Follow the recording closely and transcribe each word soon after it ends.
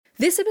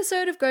This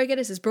episode of Grow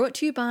Getters is brought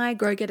to you by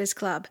Grow Getters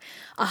Club,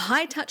 a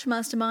high-touch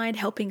mastermind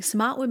helping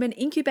smart women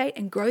incubate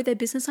and grow their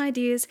business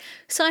ideas,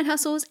 side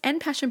hustles, and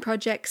passion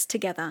projects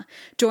together.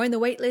 Join the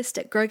waitlist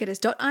at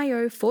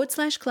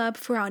growgetters.io/club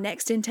for our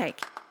next intake.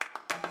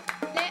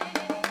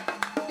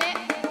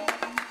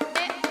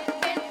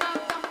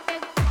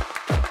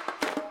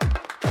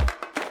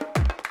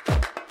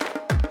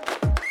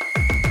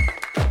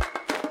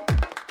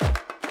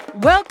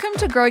 Welcome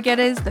to Grow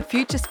Getters, the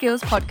Future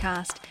Skills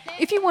Podcast.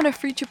 If you want to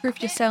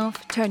future-proof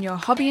yourself, turn your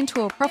hobby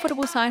into a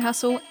profitable side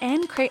hustle,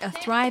 and create a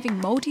thriving,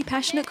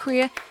 multi-passionate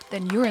career,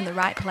 then you're in the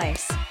right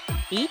place.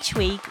 Each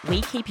week,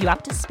 we keep you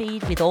up to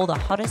speed with all the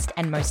hottest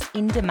and most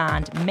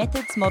in-demand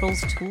methods,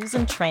 models, tools,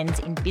 and trends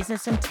in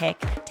business and tech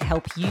to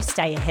help you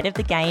stay ahead of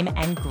the game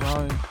and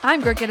grow.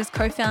 I'm Grow Getters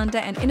co-founder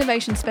and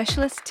innovation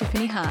specialist,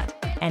 Tiffany Hart.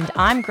 And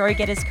I'm Grow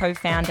Getters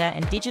co-founder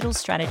and digital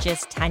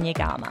strategist, Tanya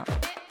Garma.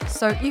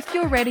 So if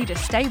you're ready to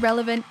stay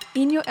relevant,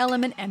 in your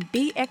element, and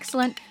be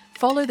excellent,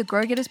 follow the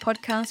Grow Getters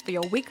podcast for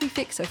your weekly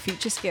fix of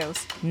future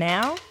skills.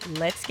 Now,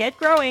 let's get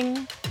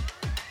growing.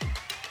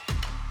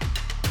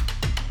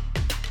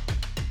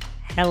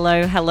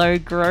 Hello,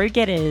 Grow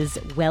Getters.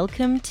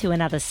 Welcome to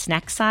another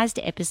snack-sized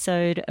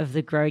episode of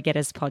the Grow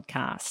Getters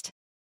podcast.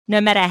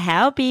 No matter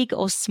how big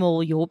or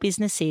small your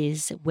business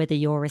is, whether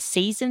you're a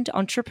seasoned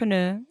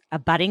entrepreneur, a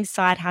budding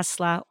side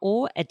hustler,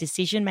 or a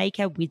decision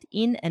maker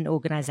within an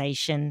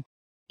organization,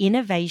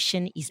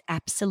 innovation is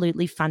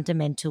absolutely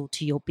fundamental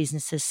to your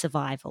business's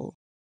survival.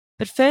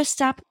 But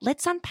first up,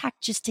 let's unpack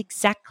just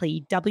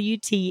exactly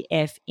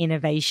WTF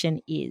innovation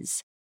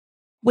is.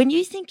 When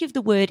you think of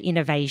the word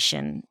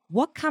innovation,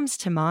 what comes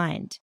to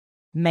mind?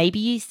 Maybe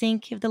you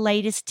think of the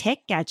latest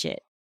tech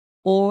gadget,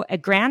 or a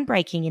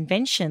groundbreaking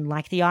invention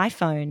like the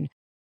iPhone,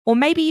 or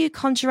maybe you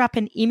conjure up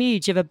an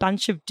image of a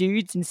bunch of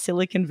dudes in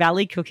Silicon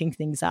Valley cooking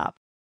things up.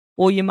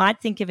 Or you might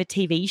think of a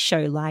TV show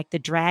like The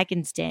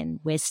Dragon's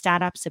Den, where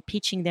startups are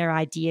pitching their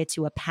idea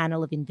to a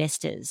panel of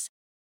investors.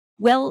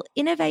 Well,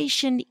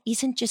 innovation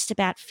isn't just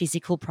about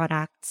physical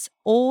products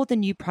or the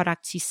new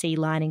products you see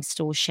lining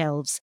store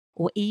shelves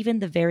or even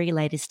the very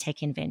latest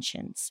tech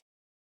inventions.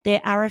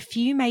 There are a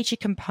few major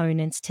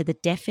components to the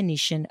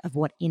definition of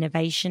what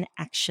innovation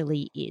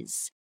actually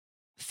is.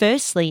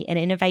 Firstly, an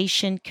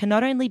innovation can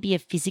not only be a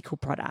physical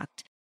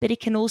product, but it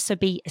can also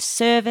be a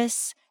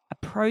service, a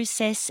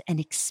process, an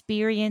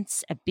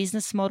experience, a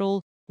business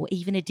model, or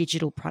even a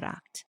digital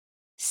product.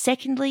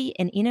 Secondly,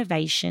 an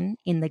innovation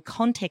in the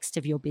context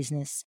of your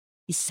business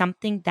is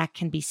something that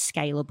can be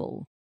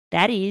scalable.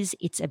 That is,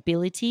 its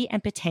ability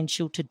and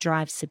potential to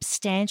drive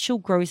substantial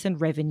growth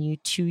and revenue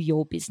to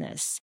your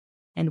business.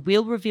 And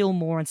we'll reveal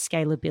more on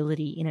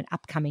scalability in an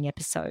upcoming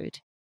episode.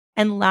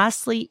 And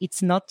lastly,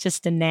 it's not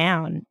just a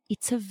noun,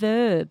 it's a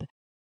verb.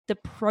 The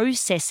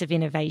process of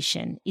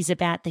innovation is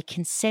about the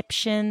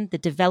conception, the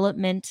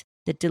development,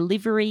 the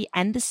delivery,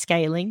 and the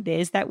scaling,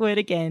 there's that word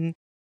again,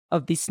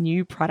 of this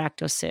new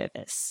product or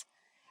service.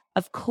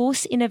 Of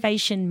course,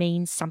 innovation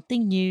means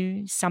something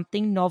new,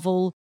 something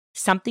novel,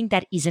 something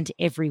that isn't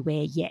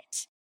everywhere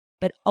yet.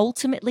 But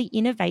ultimately,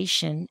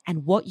 innovation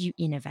and what you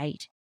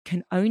innovate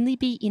can only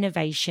be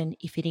innovation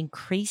if it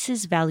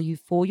increases value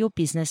for your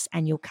business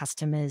and your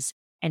customers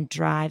and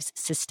drives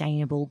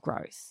sustainable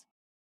growth.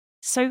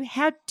 So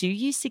how do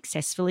you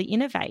successfully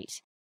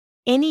innovate?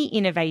 Any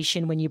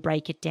innovation, when you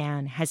break it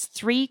down, has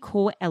three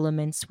core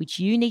elements which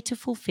you need to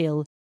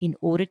fulfill in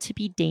order to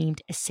be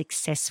deemed a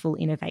successful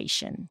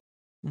innovation: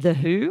 the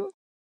who,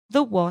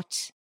 the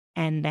what,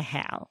 and the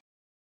how.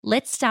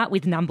 Let's start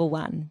with number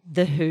one,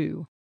 the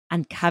who,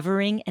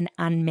 uncovering an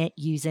unmet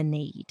user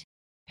need.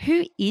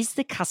 Who is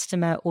the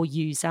customer or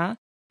user,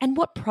 and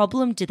what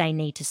problem do they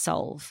need to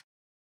solve?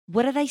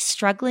 What are they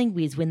struggling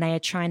with when they are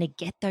trying to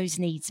get those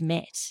needs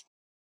met?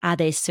 Are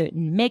there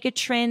certain mega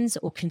trends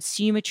or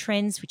consumer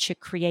trends which are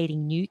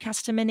creating new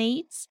customer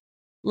needs?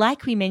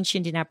 Like we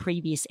mentioned in our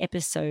previous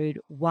episode,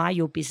 why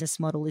your business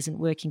model isn't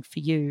working for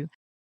you,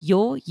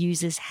 your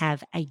users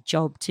have a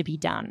job to be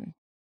done.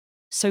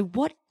 So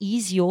what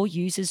is your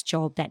user's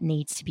job that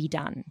needs to be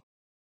done?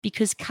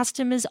 Because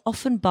customers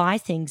often buy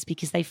things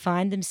because they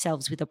find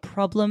themselves with a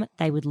problem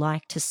they would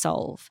like to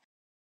solve.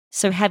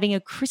 So having a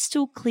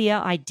crystal clear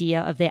idea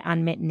of their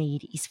unmet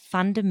need is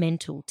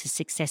fundamental to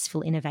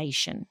successful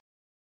innovation.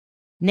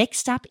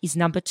 Next up is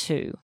number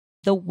two,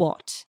 the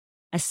what,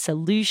 a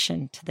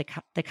solution to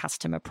the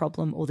customer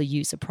problem or the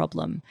user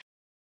problem.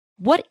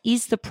 What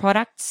is the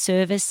product,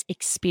 service,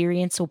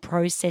 experience, or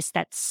process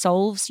that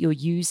solves your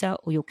user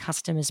or your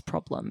customer's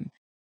problem?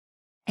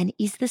 And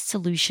is the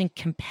solution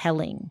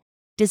compelling?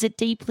 Does it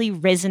deeply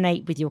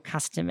resonate with your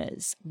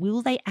customers?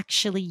 Will they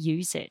actually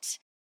use it?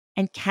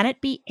 And can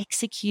it be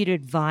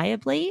executed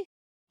viably?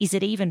 Is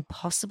it even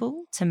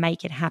possible to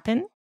make it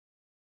happen?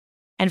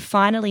 And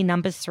finally,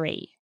 number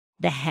three,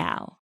 the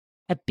how,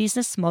 a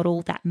business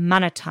model that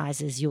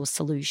monetizes your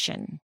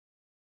solution.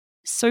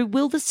 So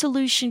will the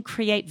solution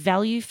create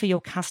value for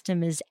your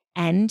customers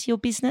and your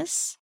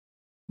business?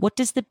 What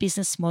does the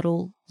business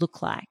model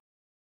look like?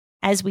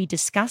 As we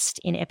discussed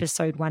in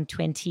episode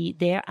 120,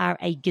 there are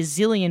a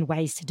gazillion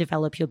ways to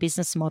develop your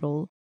business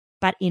model,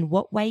 but in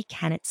what way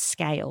can it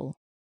scale?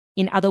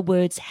 In other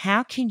words,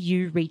 how can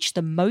you reach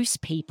the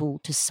most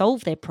people to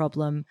solve their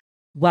problem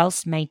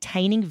whilst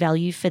maintaining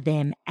value for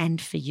them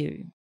and for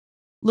you?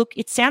 Look,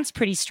 it sounds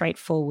pretty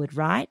straightforward,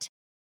 right?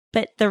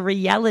 But the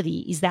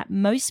reality is that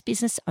most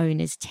business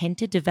owners tend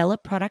to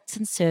develop products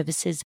and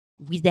services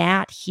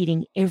without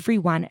hitting every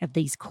one of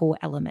these core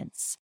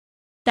elements.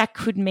 That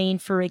could mean,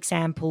 for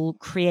example,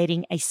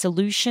 creating a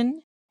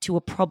solution to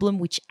a problem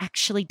which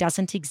actually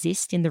doesn't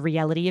exist in the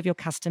reality of your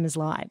customers'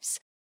 lives.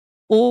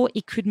 Or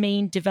it could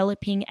mean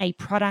developing a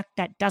product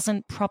that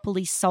doesn't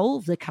properly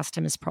solve the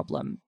customer's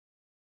problem.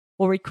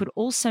 Or it could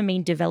also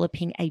mean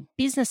developing a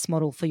business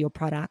model for your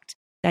product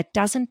that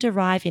doesn't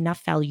derive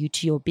enough value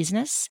to your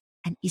business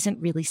and isn't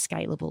really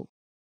scalable.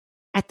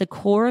 At the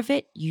core of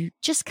it, you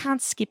just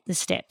can't skip the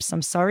steps.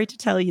 I'm sorry to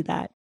tell you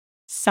that.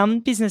 Some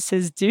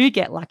businesses do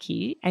get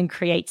lucky and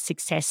create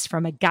success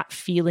from a gut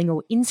feeling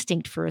or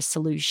instinct for a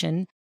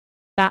solution,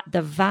 but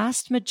the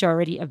vast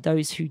majority of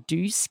those who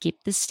do skip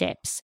the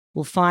steps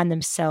will find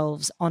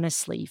themselves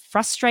honestly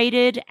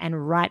frustrated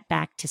and right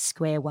back to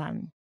square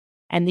one.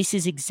 And this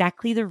is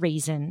exactly the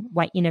reason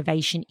why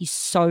innovation is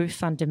so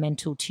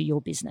fundamental to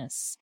your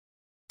business.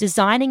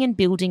 Designing and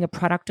building a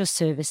product or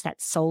service that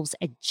solves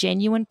a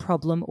genuine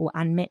problem or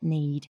unmet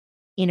need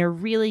in a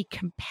really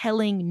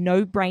compelling,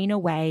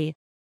 no-brainer way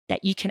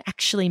that you can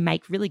actually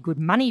make really good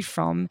money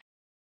from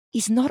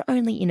is not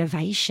only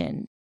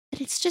innovation,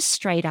 but it's just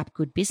straight up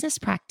good business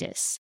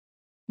practice.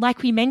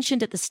 Like we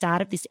mentioned at the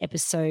start of this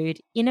episode,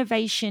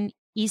 innovation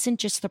isn't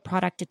just the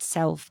product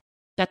itself,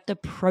 but the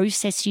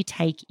process you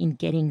take in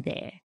getting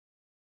there.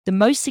 The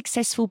most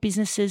successful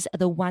businesses are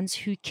the ones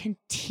who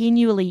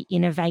continually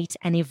innovate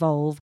and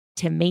evolve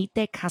to meet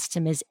their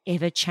customers'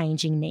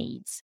 ever-changing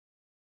needs.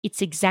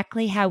 It's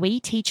exactly how we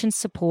teach and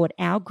support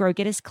our Grow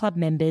Getters Club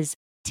members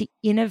to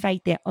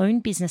innovate their own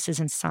businesses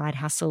and side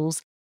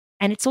hustles.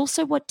 And it's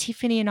also what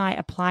Tiffany and I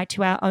apply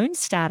to our own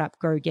startup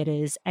Grow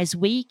Getters as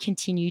we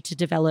continue to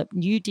develop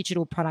new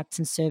digital products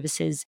and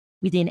services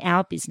within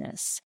our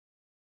business.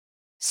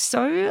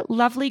 So,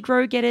 lovely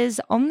Grow Getters,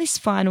 on this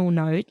final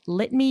note,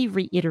 let me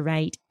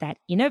reiterate that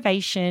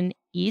innovation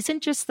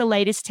isn't just the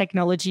latest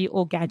technology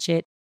or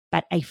gadget,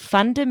 but a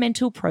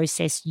fundamental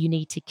process you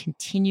need to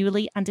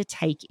continually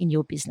undertake in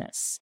your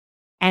business.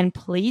 And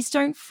please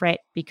don't fret,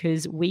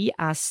 because we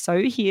are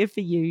so here for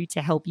you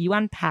to help you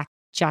unpack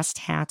just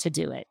how to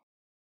do it.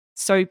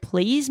 So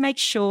please make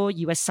sure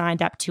you are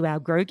signed up to our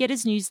Grow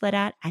Getters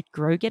newsletter at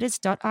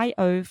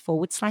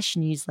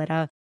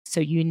growgetters.io/newsletter so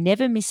you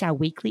never miss our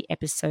weekly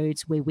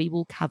episodes where we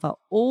will cover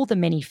all the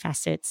many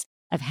facets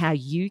of how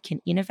you can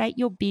innovate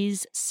your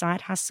biz,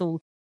 side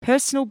hustle,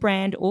 personal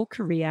brand, or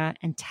career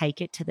and take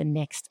it to the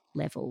next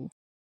level.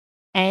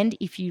 And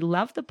if you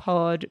love the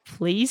pod,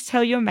 please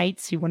tell your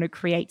mates who want to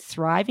create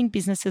thriving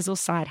businesses or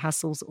side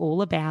hustles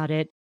all about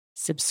it.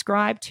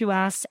 Subscribe to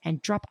us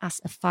and drop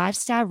us a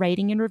 5-star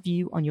rating and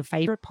review on your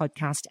favorite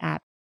podcast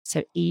app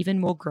so even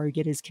more Grow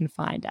Getters can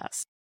find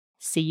us.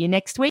 See you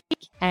next week,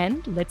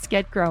 and let's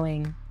get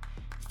growing.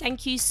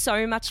 Thank you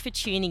so much for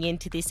tuning in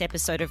to this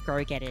episode of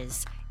Grow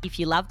Getters. If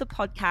you love the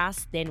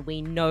podcast, then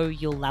we know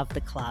you'll love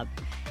the club.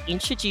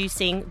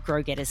 Introducing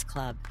Grow Getters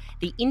Club,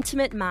 the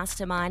intimate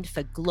mastermind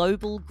for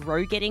global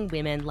grow-getting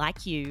women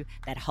like you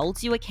that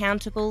holds you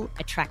accountable,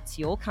 attracts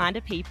your kind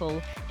of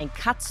people, and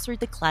cuts through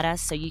the clutter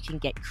so you can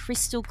get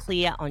crystal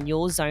clear on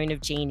your zone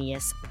of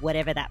genius,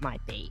 whatever that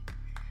might be.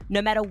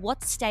 No matter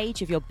what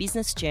stage of your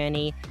business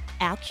journey,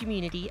 our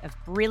community of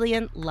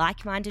brilliant,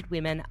 like-minded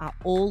women are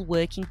all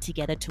working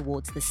together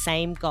towards the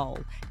same goal,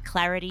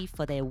 clarity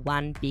for their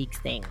one big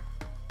thing.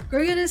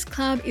 Grow Getters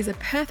Club is a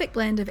perfect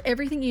blend of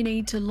everything you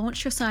need to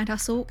launch your side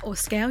hustle or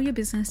scale your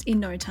business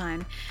in no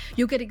time.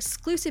 You'll get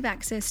exclusive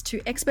access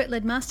to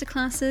expert-led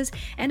masterclasses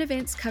and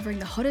events covering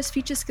the hottest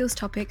future skills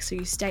topics so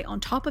you stay on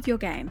top of your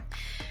game.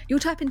 You'll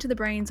tap into the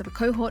brains of a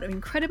cohort of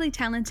incredibly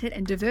talented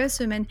and diverse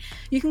women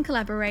you can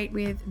collaborate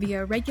with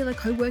via regular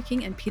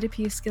co-working and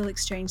peer-to-peer skill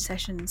exchange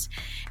sessions.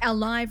 Our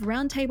live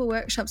roundtable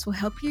workshops will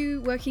help you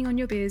working on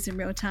your biz in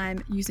real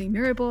time using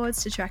Miro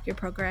boards to track your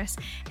progress,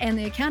 and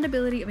the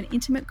accountability of an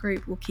intimate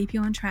group will keep you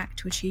on track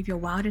to achieve your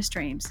wildest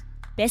dreams.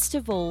 Best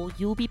of all,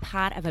 you'll be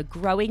part of a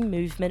growing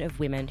movement of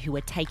women who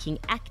are taking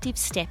active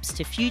steps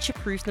to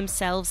future-proof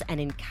themselves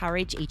and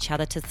encourage each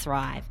other to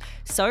thrive.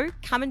 So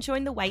come and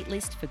join the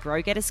waitlist for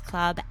Grow Getters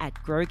Club at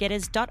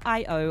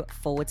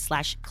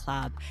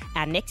growgetters.io/club.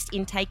 Our next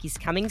intake is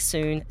coming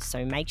soon,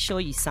 so make sure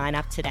you sign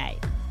up today.